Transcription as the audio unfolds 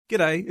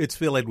G'day, it's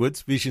Phil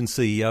Edwards, Vision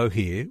CEO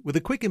here, with a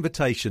quick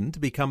invitation to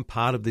become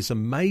part of this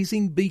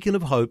amazing beacon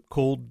of hope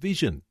called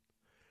Vision.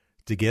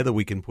 Together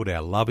we can put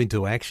our love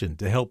into action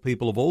to help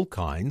people of all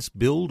kinds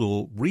build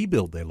or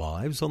rebuild their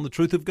lives on the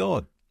truth of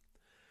God.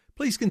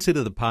 Please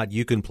consider the part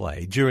you can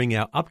play during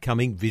our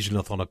upcoming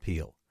Visionathon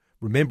appeal,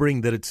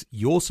 remembering that it's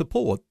your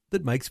support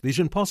that makes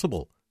Vision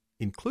possible,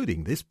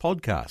 including this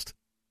podcast.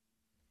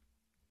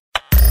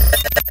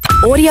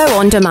 Audio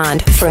on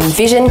demand from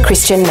Vision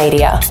Christian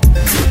Media.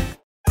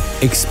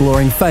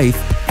 Exploring faith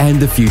and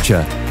the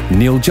future.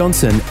 Neil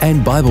Johnson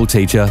and Bible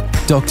teacher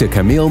Dr.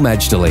 Camille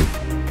Majdali.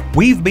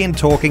 We've been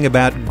talking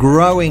about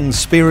growing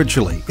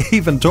spiritually,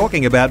 even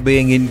talking about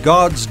being in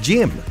God's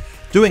gym,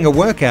 doing a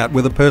workout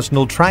with a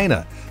personal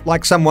trainer,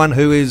 like someone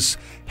who is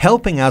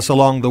helping us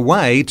along the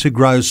way to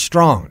grow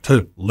strong,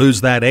 to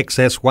lose that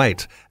excess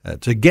weight,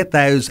 to get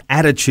those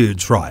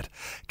attitudes right.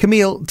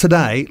 Camille,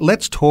 today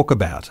let's talk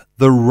about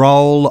the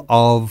role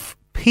of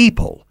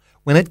people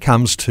when it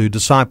comes to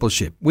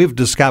discipleship. We've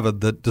discovered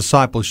that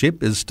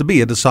discipleship is to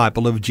be a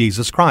disciple of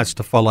Jesus Christ,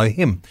 to follow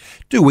him.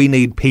 Do we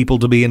need people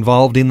to be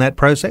involved in that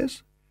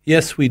process?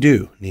 Yes, we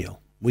do, Neil.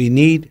 We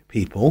need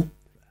people.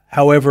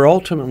 However,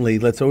 ultimately,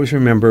 let's always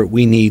remember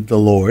we need the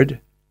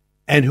Lord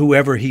and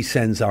whoever he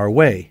sends our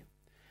way.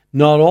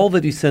 Not all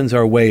that he sends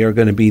our way are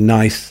going to be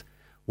nice,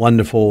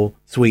 wonderful,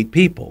 sweet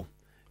people.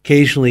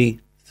 Occasionally,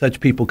 such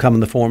people come in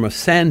the form of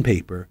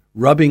sandpaper,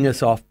 rubbing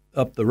us up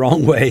the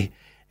wrong way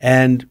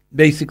and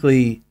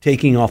basically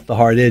taking off the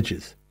hard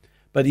edges.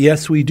 But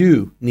yes, we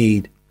do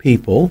need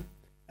people,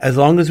 as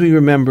long as we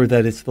remember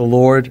that it's the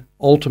Lord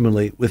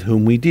ultimately with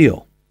whom we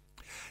deal.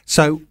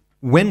 So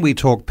when we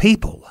talk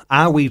people,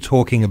 are we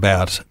talking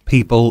about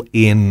people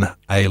in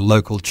a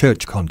local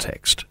church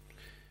context?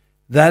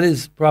 That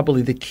is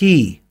probably the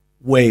key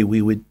way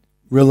we would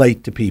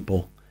relate to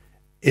people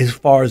as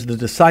far as the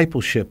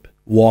discipleship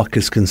walk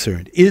is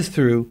concerned, is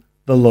through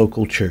the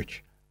local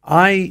church.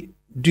 I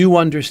do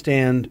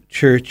understand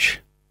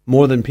church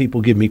more than people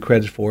give me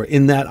credit for,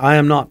 in that I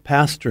am not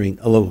pastoring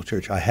a local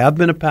church. I have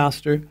been a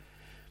pastor,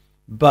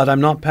 but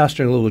I'm not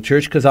pastoring a local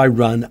church because I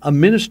run a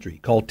ministry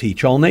called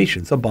Teach All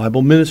Nations, a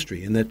Bible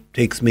ministry, and that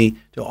takes me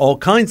to all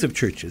kinds of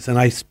churches. And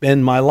I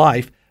spend my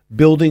life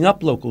building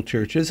up local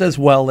churches as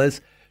well as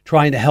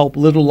trying to help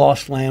little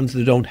lost lambs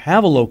that don't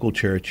have a local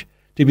church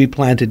to be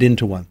planted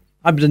into one.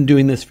 I've been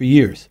doing this for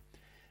years.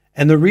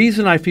 And the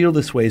reason I feel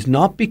this way is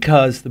not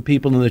because the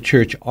people in the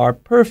church are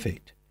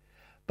perfect,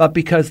 but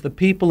because the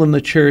people in the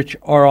church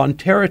are on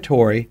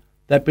territory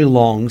that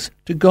belongs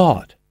to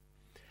God.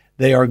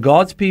 They are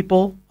God's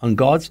people on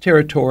God's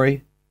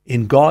territory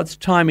in God's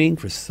timing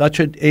for such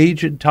an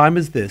age and time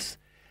as this,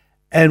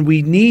 and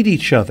we need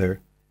each other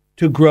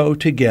to grow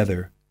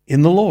together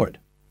in the Lord.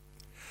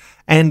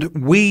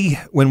 And we,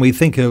 when we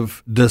think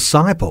of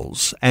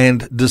disciples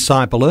and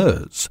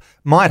disciplers,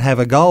 might have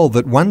a goal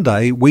that one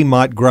day we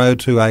might grow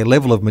to a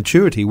level of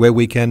maturity where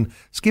we can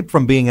skip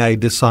from being a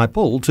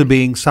disciple to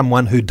being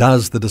someone who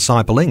does the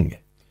discipling.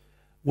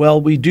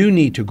 Well, we do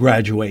need to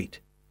graduate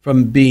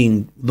from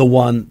being the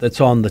one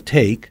that's on the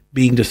take,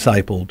 being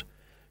discipled,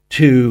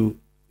 to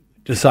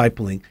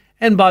discipling.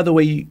 And by the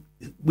way,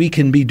 we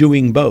can be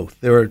doing both.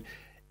 There are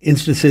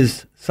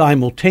instances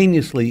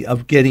simultaneously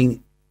of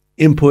getting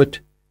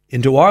input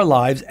into our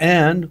lives,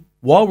 and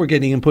while we're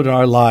getting input in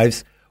our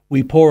lives,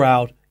 we pour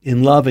out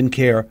in love and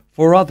care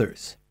for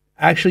others.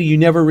 Actually, you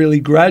never really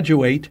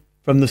graduate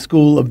from the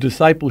school of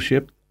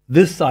discipleship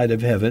this side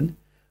of heaven,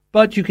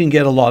 but you can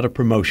get a lot of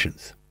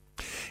promotions.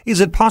 Is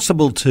it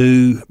possible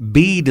to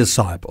be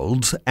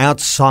discipled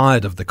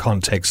outside of the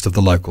context of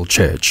the local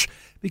church?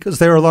 Because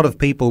there are a lot of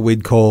people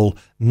we'd call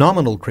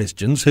nominal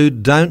Christians who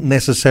don't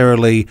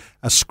necessarily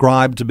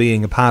ascribe to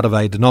being a part of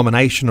a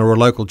denomination or a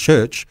local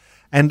church,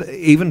 and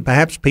even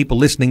perhaps people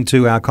listening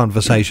to our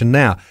conversation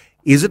now.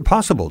 Is it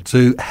possible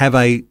to have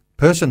a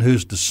person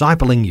who's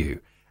discipling you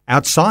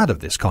outside of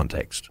this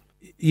context?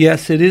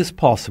 Yes, it is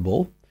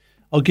possible.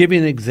 I'll give you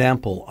an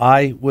example.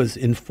 I was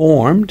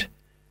informed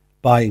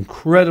by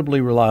incredibly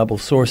reliable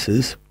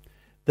sources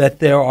that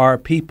there are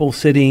people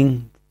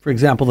sitting, for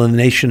example, in the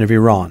nation of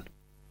Iran.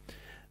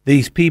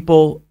 These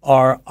people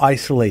are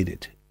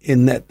isolated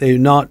in that they're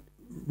not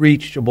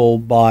reachable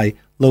by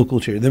local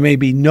church. There may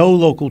be no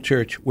local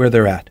church where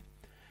they're at.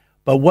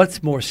 But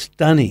what's more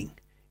stunning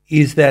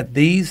is that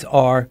these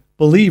are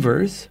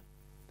believers.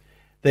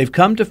 They've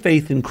come to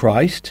faith in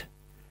Christ,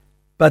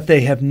 but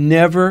they have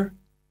never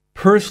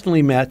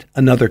personally met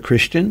another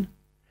Christian,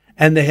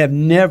 and they have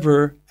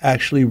never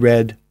actually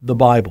read the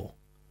Bible.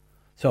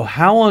 So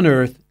how on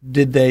earth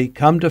did they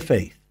come to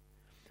faith?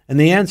 And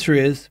the answer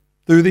is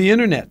through the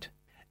internet.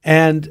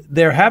 And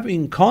they're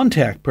having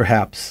contact,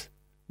 perhaps,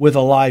 with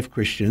a live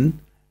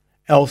Christian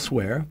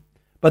elsewhere,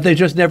 but they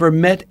just never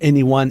met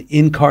anyone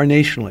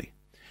incarnationally.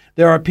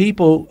 There are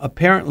people,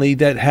 apparently,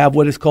 that have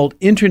what is called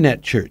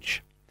internet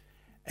church,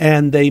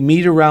 and they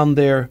meet around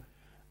their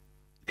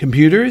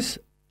computers,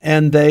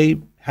 and they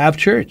have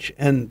church,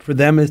 and for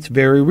them, it's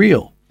very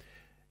real.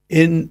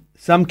 In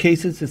some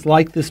cases, it's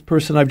like this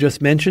person I've just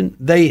mentioned.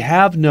 They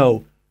have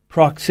no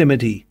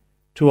proximity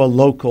to a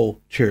local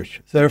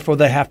church. Therefore,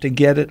 they have to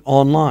get it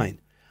online.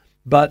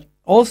 But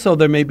also,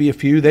 there may be a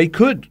few, they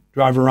could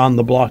drive around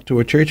the block to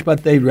a church,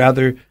 but they'd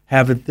rather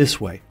have it this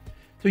way.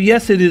 So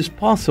yes, it is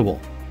possible.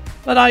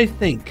 But I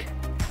think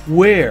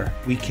where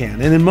we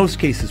can, and in most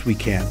cases we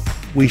can,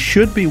 we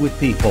should be with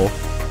people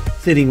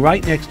sitting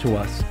right next to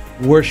us,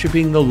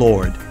 worshiping the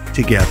Lord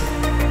together.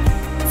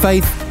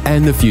 Faith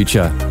and the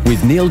Future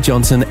with Neil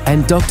Johnson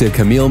and Dr.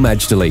 Camille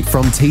Majdali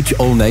from Teach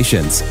All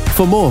Nations.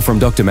 For more from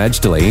Dr.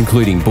 Majdali,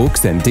 including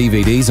books and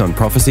DVDs on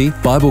prophecy,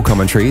 Bible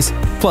commentaries,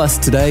 plus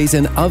today's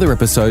and other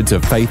episodes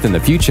of Faith and the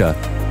Future,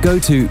 go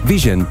to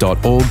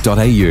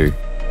vision.org.au.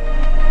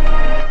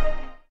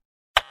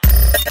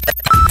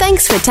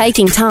 Thanks for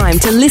taking time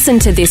to listen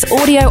to this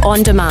audio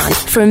on demand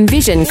from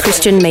Vision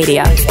Christian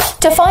Media.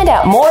 To find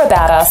out more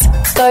about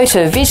us, go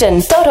to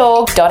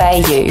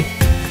vision.org.au.